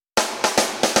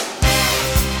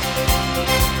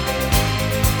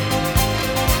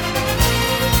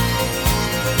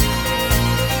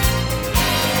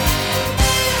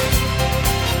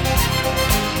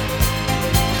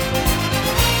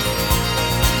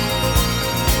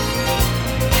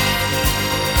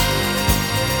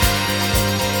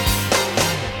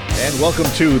Welcome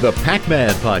to the PAC-Man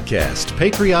podcast,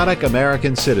 Patriotic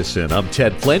American Citizen. I'm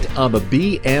Ted Flint on the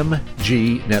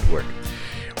BMG Network.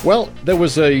 Well, there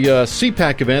was a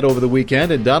CPAC event over the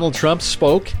weekend, and Donald Trump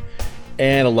spoke,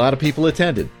 and a lot of people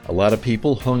attended. A lot of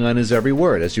people hung on his every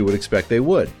word, as you would expect they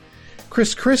would.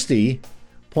 Chris Christie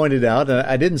pointed out, and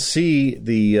I didn't see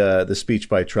the speech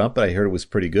by Trump, but I heard it was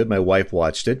pretty good. My wife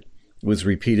watched it. It was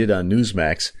repeated on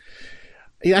Newsmax.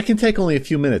 I can take only a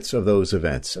few minutes of those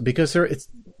events because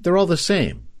they're all the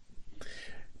same.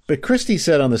 But Christie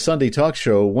said on the Sunday talk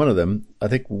show, one of them, I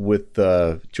think with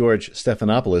George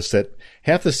Stephanopoulos, that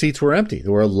half the seats were empty.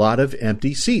 There were a lot of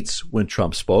empty seats when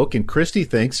Trump spoke, and Christie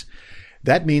thinks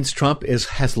that means Trump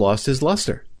has lost his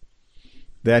luster,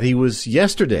 that he was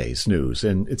yesterday's news,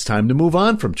 and it's time to move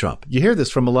on from Trump. You hear this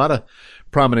from a lot of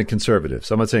prominent conservatives.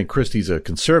 I'm not saying Christie's a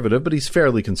conservative, but he's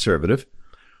fairly conservative,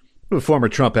 a former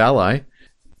Trump ally.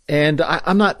 And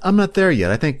I'm not there yet.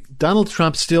 I think Donald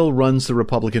Trump still runs the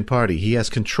Republican Party. He has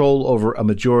control over a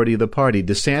majority of the party.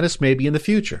 DeSantis may be in the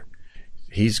future.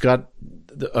 He's got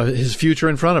his future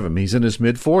in front of him. He's in his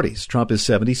mid-40s. Trump is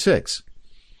 76.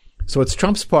 So it's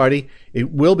Trump's party.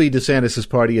 It will be DeSantis'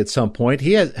 party at some point.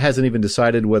 He hasn't even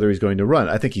decided whether he's going to run.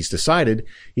 I think he's decided.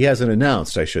 He hasn't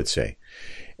announced, I should say.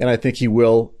 And I think he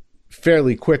will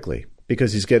fairly quickly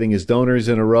because he's getting his donors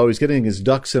in a row. He's getting his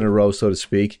ducks in a row, so to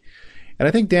speak. And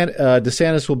I think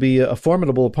DeSantis will be a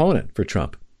formidable opponent for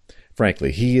Trump.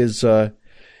 Frankly, he's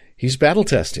battle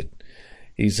tested.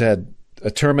 He's had a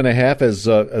term and a half as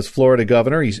Florida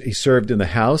governor. He served in the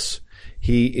House.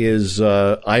 He is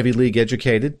Ivy League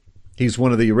educated. He's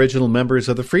one of the original members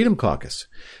of the Freedom Caucus.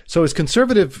 So his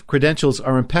conservative credentials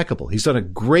are impeccable. He's done a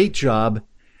great job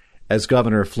as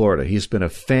governor of Florida. He's been a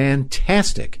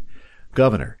fantastic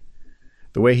governor.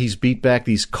 The way he's beat back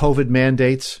these COVID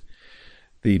mandates,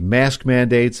 the mask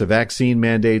mandates, the vaccine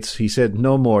mandates, he said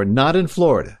no more, not in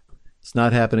Florida. It's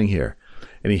not happening here.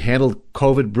 And he handled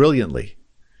COVID brilliantly,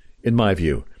 in my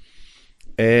view.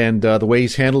 And the way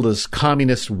he's handled his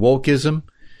communist wokeism,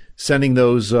 sending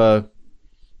those illegal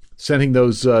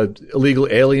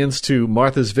aliens to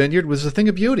Martha's Vineyard was a thing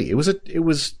of beauty. It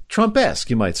was Trump-esque,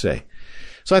 you might say.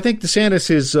 So I think DeSantis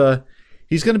is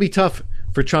he's going to be tough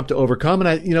for Trump to overcome.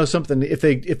 And something, if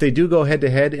they do go head to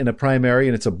head in a primary,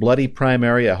 and it's a bloody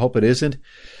primary, I hope it isn't,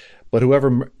 but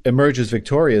whoever emerges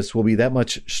victorious will be that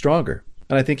much stronger.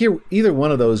 And I think either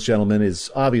one of those gentlemen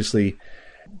is obviously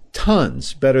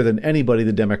tons better than anybody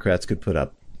the Democrats could put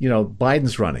up.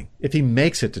 Biden's running. If he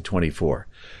makes it to 24,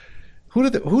 who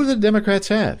do the Democrats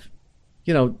have?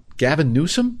 Gavin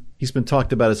Newsom, he's been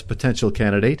talked about as a potential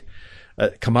candidate.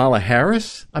 Kamala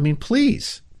Harris, I mean,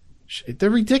 please. They're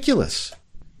ridiculous.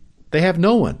 They have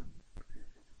no one.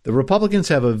 The Republicans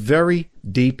have a very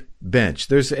deep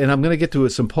bench. And I'm going to get to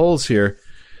some polls here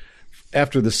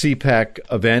after the CPAC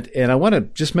event. And I want to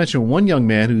just mention one young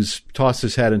man who's tossed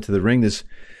his hat into the ring, this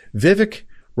Vivek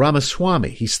Ramaswamy.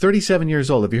 He's 37 years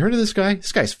old. Have you heard of this guy?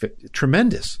 This guy's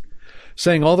tremendous,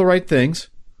 saying all the right things.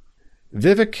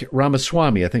 Vivek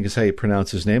Ramaswamy, I think is how you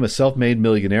pronounce his name, a self-made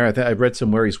millionaire. I read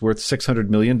somewhere he's worth $600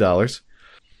 million.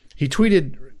 He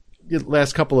tweeted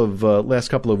last couple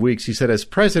of weeks, he said, as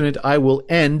president, I will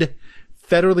end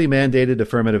federally mandated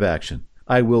affirmative action.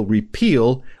 I will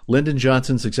repeal Lyndon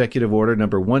Johnson's executive order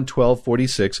number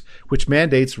 11246, which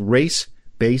mandates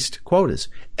race-based quotas.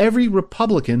 Every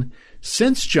Republican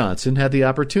since Johnson had the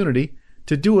opportunity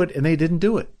to do it, and they didn't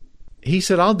do it. He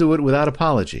said, I'll do it without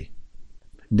apology.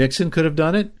 Nixon could have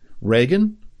done it.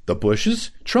 Reagan, the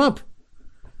Bushes, Trump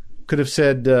could have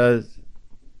said,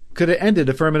 could have ended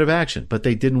affirmative action, but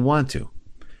they didn't want to.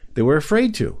 They were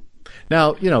afraid to.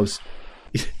 Now, he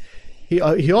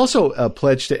also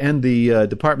pledged to end the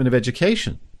Department of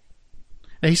Education.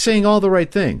 Now, he's saying all the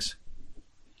right things.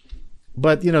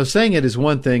 But, saying it is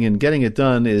one thing and getting it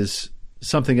done is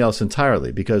something else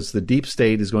entirely, because the deep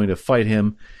state is going to fight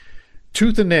him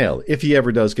tooth and nail if he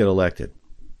ever does get elected.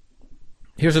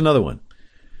 Here's another one.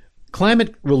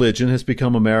 Climate religion has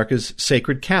become America's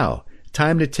sacred cow.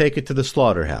 Time to take it to the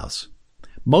slaughterhouse.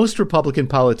 Most Republican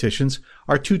politicians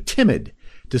are too timid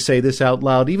to say this out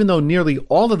loud, even though nearly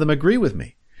all of them agree with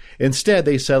me. Instead,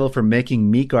 they settle for making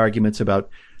meek arguments about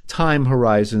time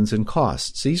horizons and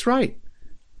costs. He's right.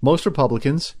 Most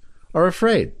Republicans are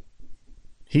afraid.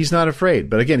 He's not afraid.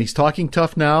 But again, he's talking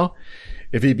tough now.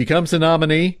 If he becomes the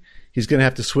nominee, he's going to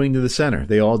have to swing to the center.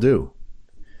 They all do.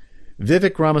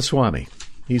 Vivek Ramaswamy,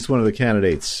 he's one of the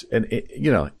candidates. And,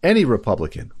 any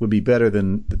Republican would be better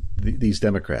than these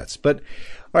Democrats. But,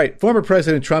 all right, former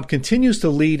President Trump continues to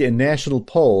lead in national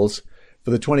polls for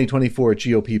the 2024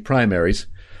 GOP primaries.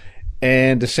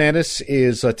 And DeSantis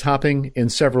is topping in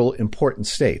several important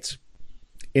states.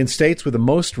 In states with the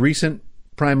most recent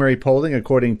primary polling,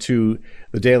 according to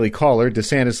the Daily Caller,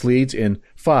 DeSantis leads in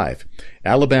 5: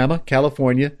 Alabama,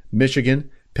 California, Michigan,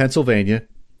 Pennsylvania,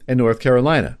 and North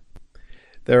Carolina.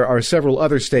 There are several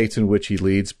other states in which he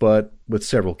leads, but with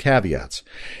several caveats.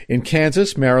 In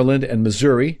Kansas, Maryland, and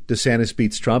Missouri, DeSantis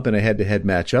beats Trump in a head-to-head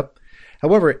matchup.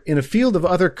 However, in a field of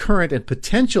other current and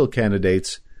potential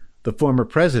candidates, the former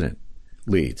president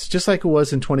leads, just like it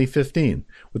was in 2015.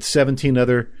 With 17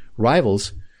 other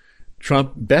rivals,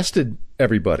 Trump bested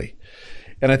everybody.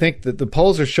 And I think that the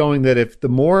polls are showing that if the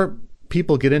more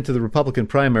people get into the Republican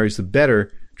primaries, the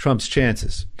better Trump's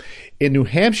chances. In New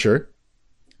Hampshire,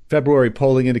 February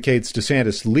polling indicates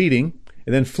DeSantis leading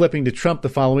and then flipping to Trump the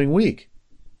following week.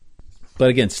 But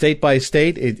again, state by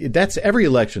state, that's every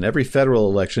election. Every federal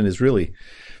election is really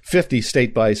 50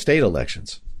 state by state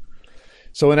elections.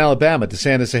 So in Alabama,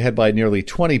 DeSantis ahead by nearly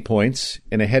 20 points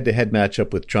in a head-to-head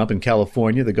matchup with Trump. In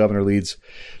California, the governor leads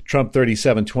Trump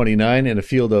 37-29 in a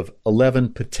field of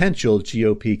 11 potential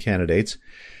GOP candidates.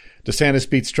 DeSantis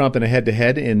beats Trump in a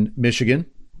head-to-head in Michigan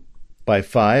by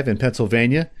 5. In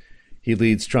Pennsylvania, he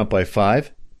leads Trump by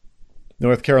 5.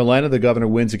 North Carolina, the governor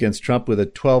wins against Trump with a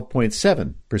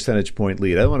 12.7 percentage point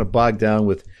lead. I don't want to bog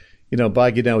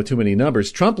you down with too many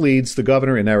numbers. Trump leads the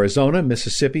governor in Arizona,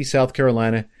 Mississippi, South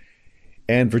Carolina,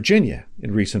 and Virginia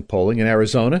in recent polling. In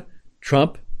Arizona,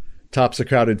 Trump tops a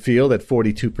crowded field at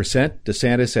 42%,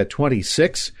 DeSantis at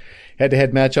 26%.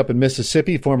 Head-to-head matchup in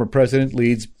Mississippi, former president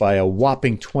leads by a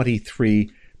whopping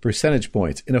 23 percentage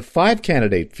points. In a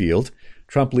 5-candidate field,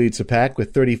 Trump leads the PAC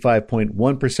with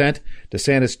 35.1%,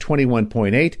 DeSantis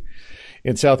 21.8%.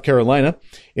 In South Carolina,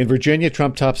 in Virginia,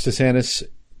 Trump tops DeSantis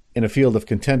in a field of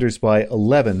contenders by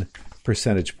 11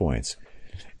 percentage points.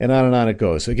 And on it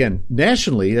goes. Again,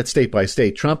 nationally, that's state by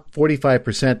state. Trump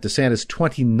 45%, DeSantis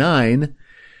 29%,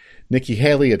 Nikki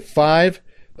Haley at 5%,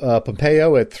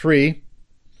 Pompeo at 3%,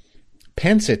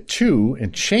 Pence at 2%,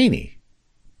 and Cheney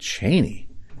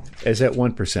is at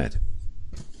 1%.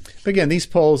 But again, these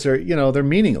polls are, they're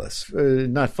meaningless.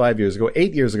 Not 5 years ago,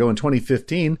 8 years ago in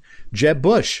 2015, Jeb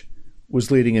Bush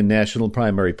was leading in national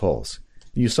primary polls.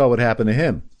 You saw what happened to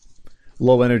him.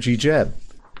 Low energy Jeb.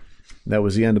 That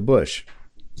was the end of Bush.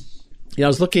 I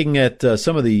was looking at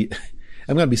some of the,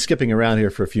 I'm going to be skipping around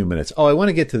here for a few minutes. I want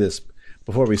to get to this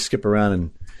before we skip around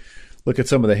and look at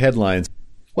some of the headlines.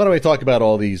 Why do I talk about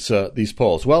all these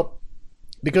polls? Well,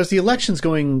 because the election's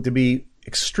going to be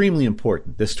extremely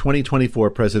important, this 2024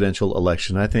 presidential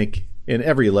election. I think in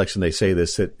every election they say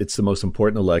this, that it's the most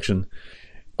important election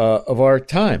of our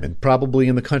time and probably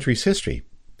in the country's history.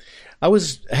 I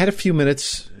had a few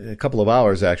minutes, a couple of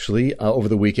hours actually, over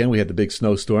the weekend. We had the big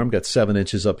snowstorm, got 7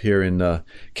 inches up here in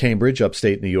Cambridge,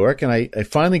 upstate New York, and I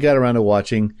finally got around to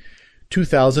watching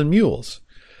 2,000 Mules,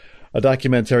 a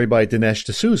documentary by Dinesh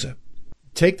D'Souza.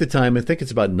 Take the time, I think it's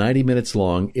about 90 minutes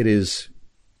long. It is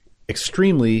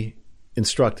extremely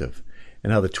instructive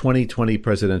in how the 2020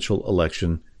 presidential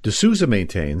election, D'Souza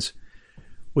maintains,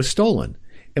 was stolen.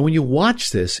 And when you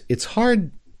watch this, it's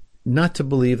hard not to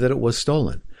believe that it was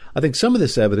stolen. I think some of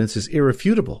this evidence is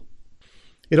irrefutable.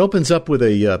 It opens up with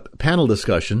a panel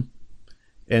discussion,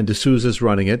 and D'Souza's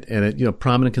running it, and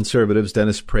prominent conservatives,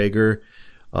 Dennis Prager,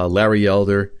 Larry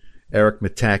Elder, Eric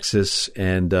Metaxas,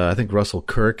 and I think Russell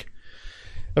Kirk,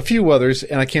 a few others,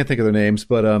 and I can't think of their names,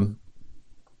 but and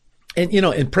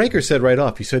Prager said right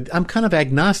off, he said, I'm kind of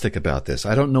agnostic about this.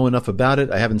 I don't know enough about it.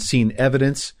 I haven't seen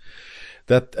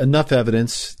enough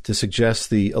evidence to suggest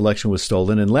the election was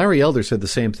stolen. And Larry Elder said the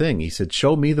same thing. He said,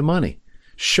 show me the money.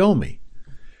 Show me.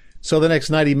 So the next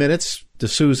 90 minutes,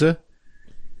 D'Souza,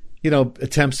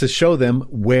 attempts to show them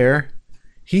where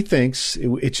he thinks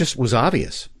it just was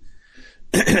obvious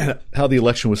how the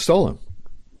election was stolen.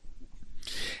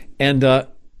 And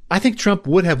I think Trump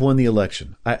would have won the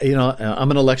election.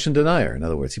 I'm an election denier, in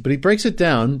other words. But he breaks it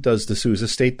down, does D'Souza,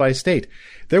 state by state.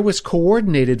 There was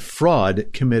coordinated fraud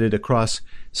committed across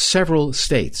several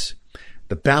states.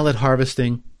 The ballot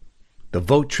harvesting, the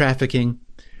vote trafficking,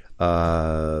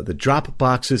 the drop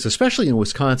boxes, especially in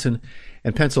Wisconsin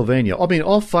and Pennsylvania. I mean,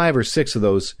 all 5 or 6 of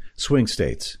those swing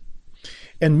states.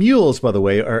 And mules, by the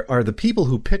way, are the people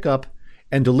who pick up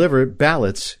and deliver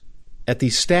ballots at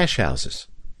these stash houses.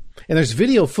 And there's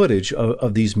video footage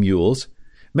of these mules.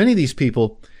 Many of these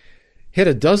people hit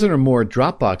a dozen or more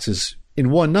drop boxes in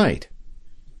one night.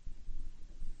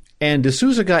 And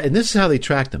D'Souza and this is how they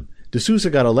tracked them. D'Souza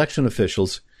got election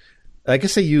officials, I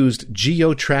guess they used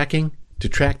geo-tracking to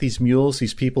track these mules,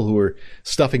 these people who were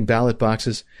stuffing ballot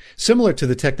boxes, similar to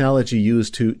the technology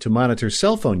used to monitor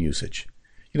cell phone usage.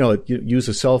 You use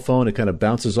a cell phone, it kind of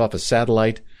bounces off a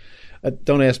satellite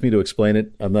Don't ask me to explain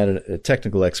it. I'm not a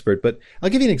technical expert, but I'll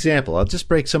give you an example. I'll just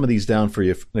break some of these down for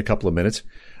you in a couple of minutes,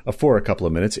 for a couple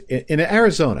of minutes. In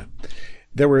Arizona,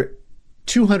 there were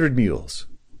 200 mules,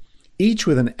 each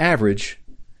with an average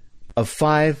of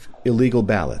 5 illegal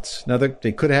ballots. Now,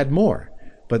 they could have had more,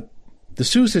 but the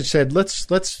Sioux said,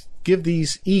 let's give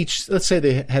these each, let's say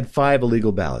they had 5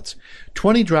 illegal ballots,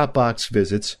 20 drop box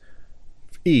visits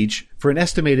each for an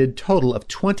estimated total of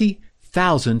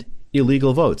 20,000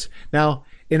 illegal votes. Now,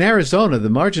 in Arizona, the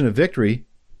margin of victory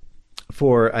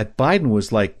at Biden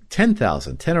was like 10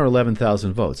 or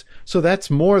 11,000 votes. So that's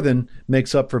more than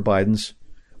makes up for Biden's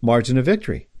margin of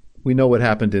victory. We know what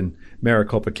happened in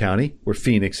Maricopa County, where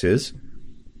Phoenix is.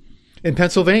 In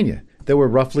Pennsylvania, there were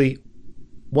roughly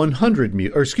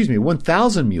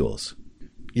 1,000 mules.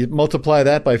 You multiply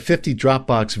that by 50 drop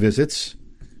box visits,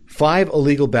 5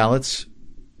 illegal ballots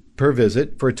per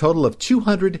visit, for a total of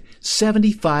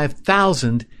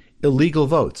 275,000 illegal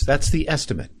votes. That's the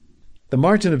estimate. The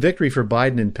margin of victory for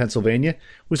Biden in Pennsylvania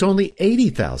was only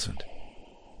 80,000.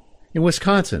 In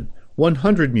Wisconsin,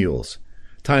 100 mules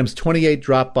times 28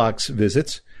 drop box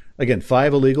visits, again,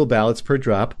 5 illegal ballots per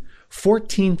drop,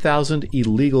 14,000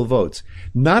 illegal votes.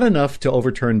 Not enough to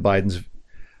overturn Biden's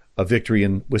victory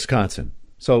in Wisconsin.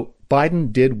 So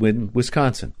Biden did win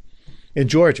Wisconsin. In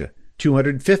Georgia,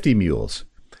 250 mules,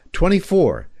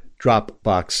 24 drop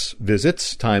box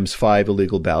visits times 5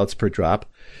 illegal ballots per drop,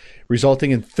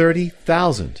 resulting in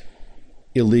 30,000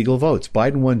 illegal votes.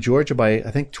 Biden won Georgia by,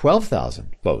 I think,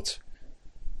 12,000 votes.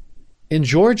 In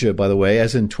Georgia, by the way,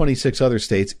 as in 26 other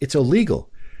states, it's illegal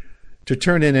to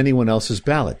turn in anyone else's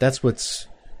ballot. That's what's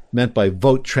meant by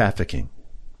vote trafficking.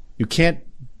 You can't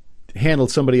handle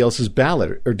somebody else's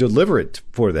ballot or deliver it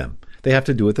for them. They have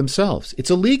to do it themselves. It's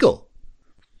illegal.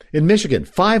 In Michigan,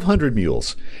 500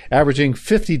 mules, averaging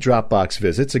 50 drop box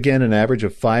visits, again, an average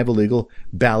of 5 illegal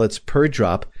ballots per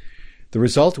drop. The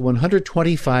result,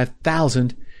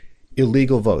 125,000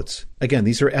 illegal votes. Again,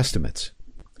 these are estimates.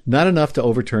 Not enough to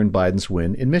overturn Biden's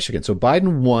win in Michigan. So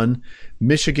Biden won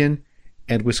Michigan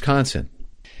and Wisconsin.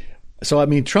 So, I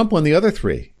mean, Trump won the other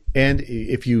 3. And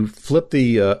if you flip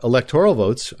the electoral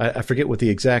votes, I forget what the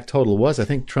exact total was. I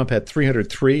think Trump had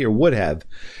 303 or would have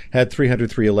had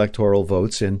 303 electoral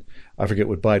votes. And I forget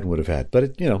what Biden would have had.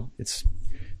 But, it's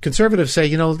conservatives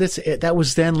say, that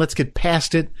was then. Let's get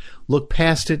past it, look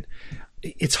past it.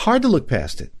 It's hard to look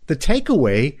past it. The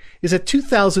takeaway is that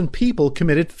 2,000 people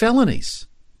committed felonies.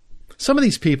 Some of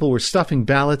these people were stuffing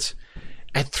ballots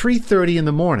at 3:30 in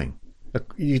the morning.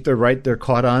 They're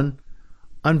caught on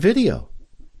video.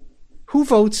 Who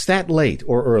votes that late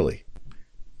or early?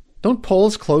 Don't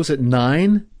polls close at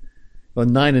 9? Well,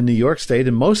 9 in New York State.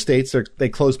 In most states, they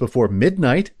close before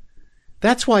midnight.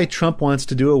 That's why Trump wants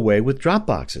to do away with drop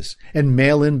boxes and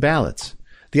mail-in ballots.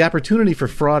 The opportunity for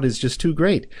fraud is just too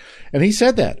great. And he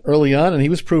said that early on, and he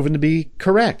was proven to be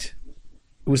correct.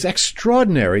 It was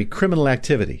extraordinary criminal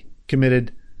activity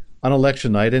committed on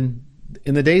election night and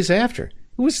in the days after.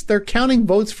 They're counting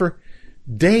votes for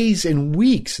days and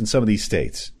weeks in some of these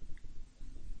states.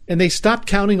 And they stopped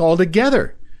counting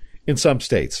altogether in some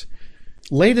states.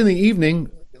 Late in the evening,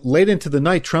 late into the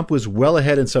night, Trump was well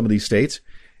ahead in some of these states.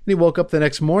 And he woke up the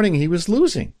next morning and he was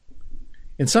losing.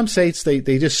 In some states, they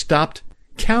just stopped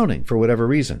counting for whatever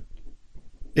reason.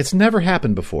 It's never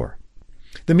happened before.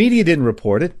 The media didn't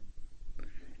report it.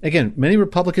 Again, many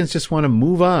Republicans just want to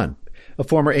move on. A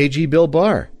former AG, Bill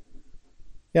Barr.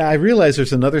 Yeah, I realize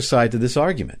there's another side to this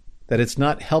argument, that it's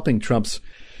not helping Trump's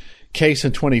case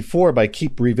in 24 by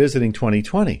keep revisiting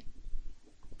 2020.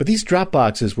 But these drop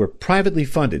boxes were privately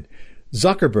funded.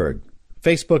 Zuckerberg,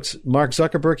 Facebook's Mark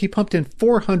Zuckerberg, he pumped in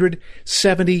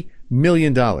 $470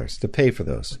 million to pay for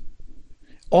those.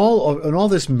 All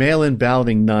this mail-in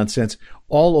balloting nonsense,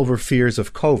 all over fears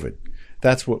of COVID.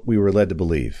 That's what we were led to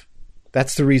believe.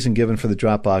 That's the reason given for the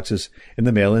drop boxes and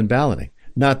the mail-in balloting.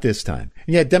 Not this time.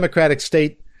 And yet Democratic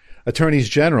state attorneys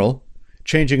general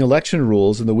changing election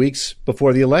rules in the weeks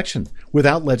before the election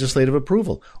without legislative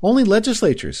approval. Only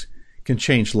legislatures can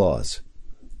change laws,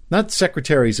 not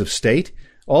secretaries of state.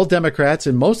 All Democrats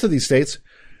in most of these states,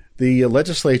 the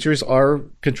legislatures are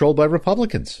controlled by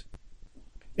Republicans.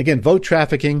 Again, vote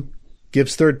trafficking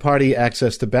gives third-party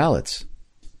access to ballots.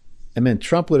 I mean,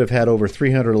 Trump would have had over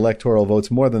 300 electoral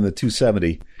votes, more than the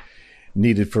 270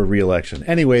 needed for re-election.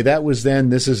 Anyway, that was then,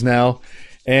 this is now.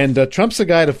 And Trump's the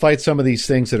guy to fight some of these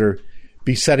things that are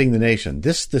besetting the nation.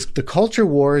 The culture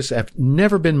wars have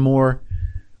never been more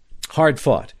hard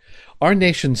fought. Our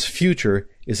nation's future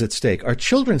is at stake. Our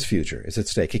children's future is at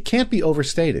stake. It can't be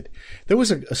overstated. There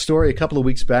was a story a couple of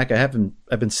weeks back. I've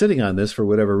been sitting on this for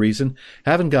whatever reason.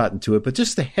 Haven't gotten to it, but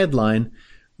just the headline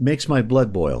makes my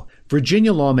blood boil.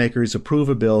 Virginia lawmakers approve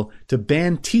a bill to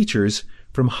ban teachers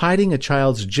from hiding a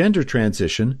child's gender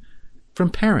transition from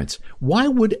parents. Why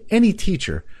would any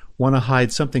teacher want to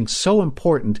hide something so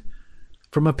important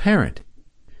from a parent?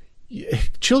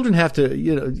 Children have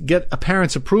to, get a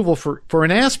parent's approval for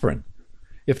an aspirin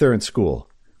if they're in school,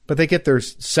 but they get their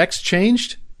sex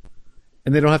changed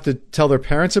and they don't have to tell their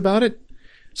parents about it.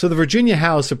 So the Virginia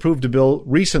House approved a bill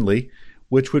recently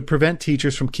which would prevent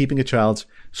teachers from keeping a child's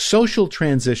social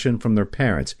transition from their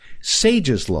parents.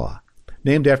 Sage's Law,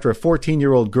 named after a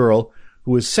 14-year-old girl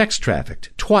who was sex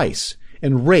trafficked twice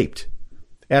and raped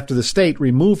after the state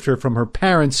removed her from her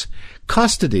parents'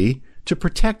 custody to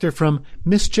protect her from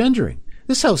misgendering.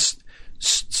 This is how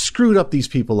screwed up these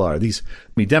people are, these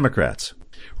Democrats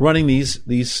running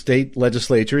these state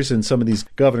legislatures and some of these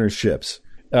governorships.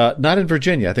 Not in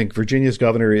Virginia. I think Virginia's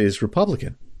governor is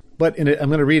Republican. But I'm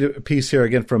going to read a piece here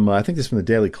again from, I think this is from the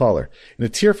Daily Caller. In a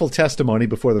tearful testimony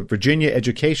before the Virginia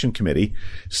Education Committee,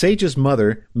 Sage's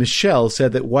mother, Michelle,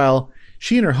 said that while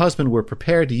she and her husband were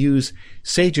prepared to use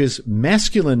Sage's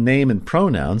masculine name and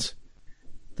pronouns,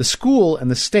 the school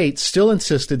and the state still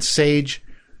insisted Sage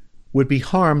would be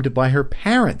harmed by her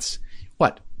parents.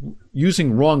 What,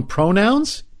 using wrong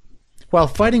pronouns? While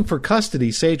fighting for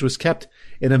custody, Sage was kept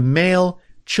in a male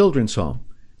children's home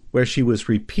where she was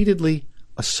repeatedly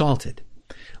assaulted.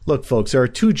 Look, folks, there are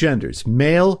two genders,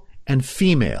 male and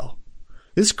female.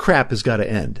 This crap has got to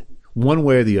end, one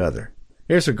way or the other.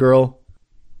 Here's a girl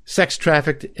sex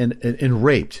trafficked and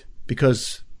raped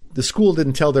because the school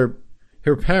didn't tell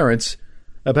her parents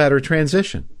about her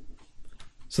transition.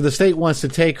 So the state wants to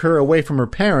take her away from her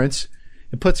parents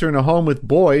and puts her in a home with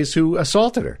boys who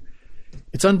assaulted her.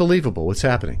 It's unbelievable what's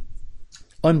happening.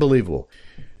 Unbelievable.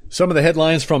 Some of the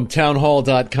headlines from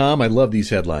townhall.com. I love these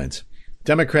headlines.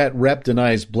 Democrat rep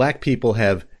denies black people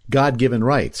have God-given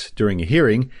rights during a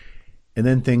hearing, and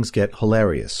then things get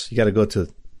hilarious. You got to go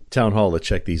to Town Hall to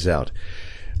check these out.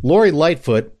 Lori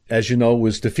Lightfoot, as you know,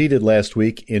 was defeated last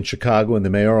week in Chicago in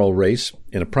the mayoral race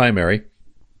in a primary.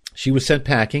 She was sent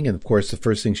packing, and of course the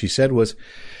first thing she said was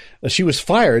she was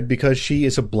fired because she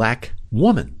is a black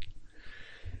woman.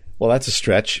 Well, that's a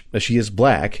stretch. She is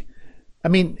black. I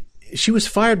mean, she was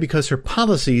fired because her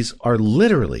policies are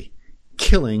literally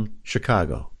killing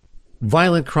Chicago.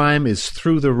 Violent crime is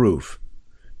through the roof.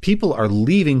 People are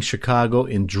leaving Chicago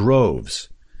in droves.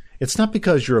 It's not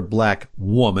because you're a black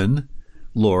woman,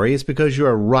 Lori. It's because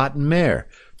you're a rotten mayor.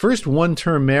 First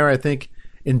one-term mayor, I think,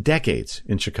 in decades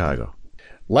in Chicago.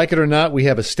 Like it or not, we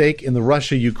have a stake in the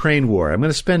Russia-Ukraine war. I'm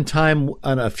going to spend time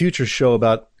on a future show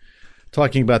about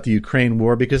talking about the Ukraine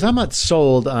war because I'm not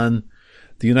sold on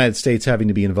the United States having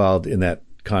to be involved in that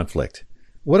conflict.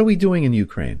 What are we doing in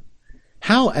Ukraine?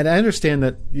 How? And I understand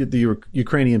that the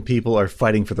Ukrainian people are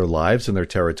fighting for their lives and their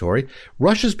territory.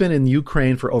 Russia's been in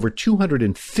Ukraine for over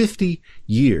 250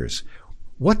 years.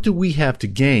 What do we have to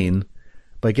gain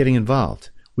by getting involved?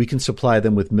 We can supply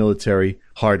them with military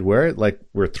hardware like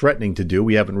we're threatening to do.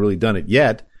 We haven't really done it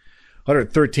yet.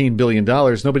 $113 billion.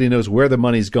 Nobody knows where the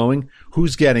money's going,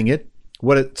 who's getting it,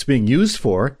 what it's being used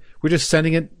for. We're just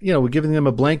sending it, we're giving them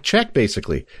a blank check,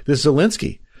 basically. This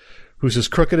Zelensky, who's as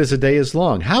crooked as a day is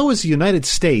long. How is the United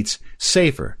States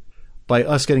safer by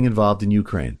us getting involved in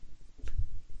Ukraine?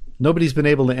 Nobody's been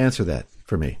able to answer that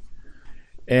for me.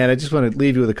 And I just want to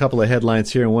leave you with a couple of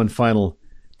headlines here and one final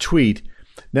tweet.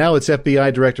 Now it's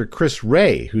FBI Director Chris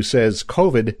Wray who says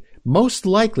COVID most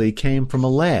likely came from a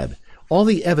lab. All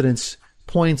the evidence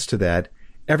points to that.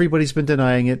 Everybody's been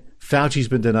denying it. Fauci's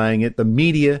been denying it. The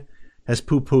media has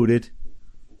poo-pooed it.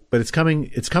 But it's coming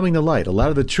to light. A lot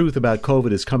of the truth about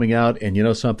COVID is coming out, and you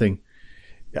know something?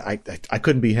 I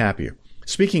couldn't be happier.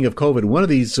 Speaking of COVID,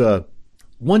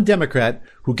 one Democrat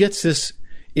who gets this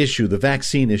issue, the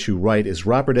vaccine issue, right is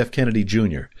Robert F. Kennedy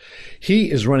Jr. He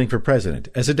is running for president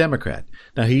as a Democrat.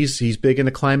 Now he's big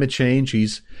into climate change.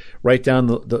 He's right down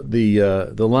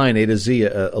the line, A to Z,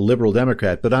 a liberal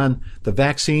Democrat. But on the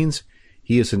vaccines,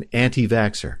 he is an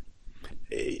anti-vaxxer.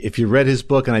 If you read his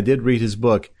book, and I did read his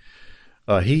book,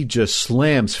 he just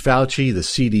slams Fauci, the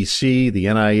CDC, the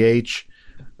NIH,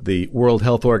 the World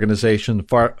Health Organization,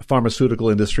 the pharmaceutical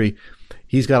industry.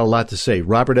 He's got a lot to say.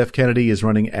 Robert F. Kennedy is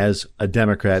running as a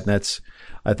Democrat, and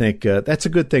I think that's a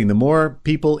good thing. The more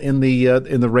people in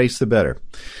the race, the better.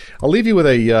 I'll leave you with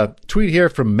a tweet here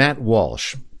from Matt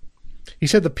Walsh. He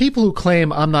said, "The people who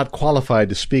claim I'm not qualified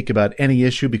to speak about any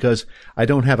issue because I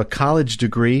don't have a college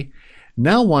degree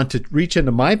now want to reach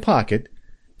into my pocket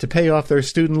to pay off their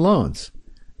student loans.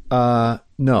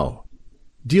 No.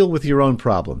 Deal with your own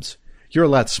problems. You're a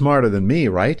lot smarter than me,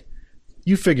 right?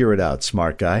 You figure it out,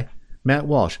 smart guy." Matt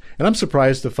Walsh. And I'm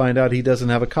surprised to find out he doesn't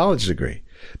have a college degree.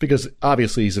 because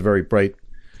obviously he's a very bright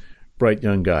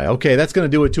young guy. Okay, that's going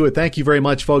to do it to it. Thank you very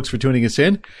much, folks, for tuning us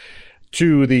in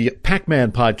to the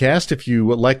PAC-Man podcast. If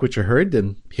you like what you heard,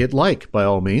 then hit like by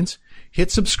all means.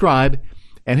 Hit subscribe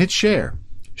and hit share.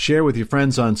 Share with your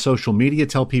friends on social media.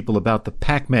 Tell people about the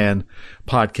PAC-Man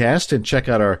podcast and check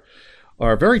out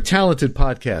our very talented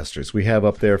podcasters we have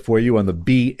up there for you on the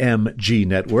BMG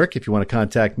network. If you want to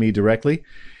contact me directly,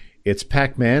 it's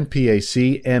PAC-Man,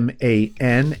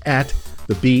 PACMAN, at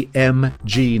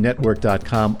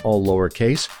thebmgnetwork.com, all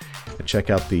lowercase. And check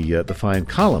out the fine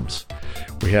columns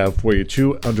we have for you,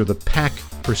 too, under the PAC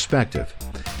perspective.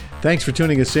 Thanks for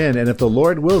tuning us in, and if the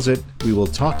Lord wills it, we will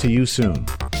talk to you soon.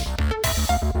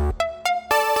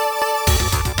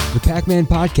 The PAC-Man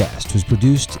podcast was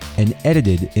produced and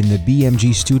edited in the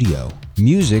BMG studio.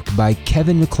 Music by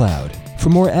Kevin MacLeod. For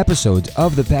more episodes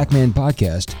of the PAC-Man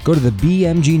podcast, go to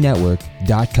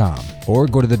thebmgnetwork.com or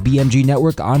go to the BMG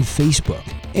Network on Facebook.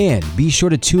 And be sure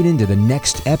to tune in to the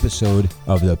next episode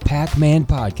of the PAC-Man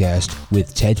podcast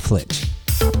with Ted Flint.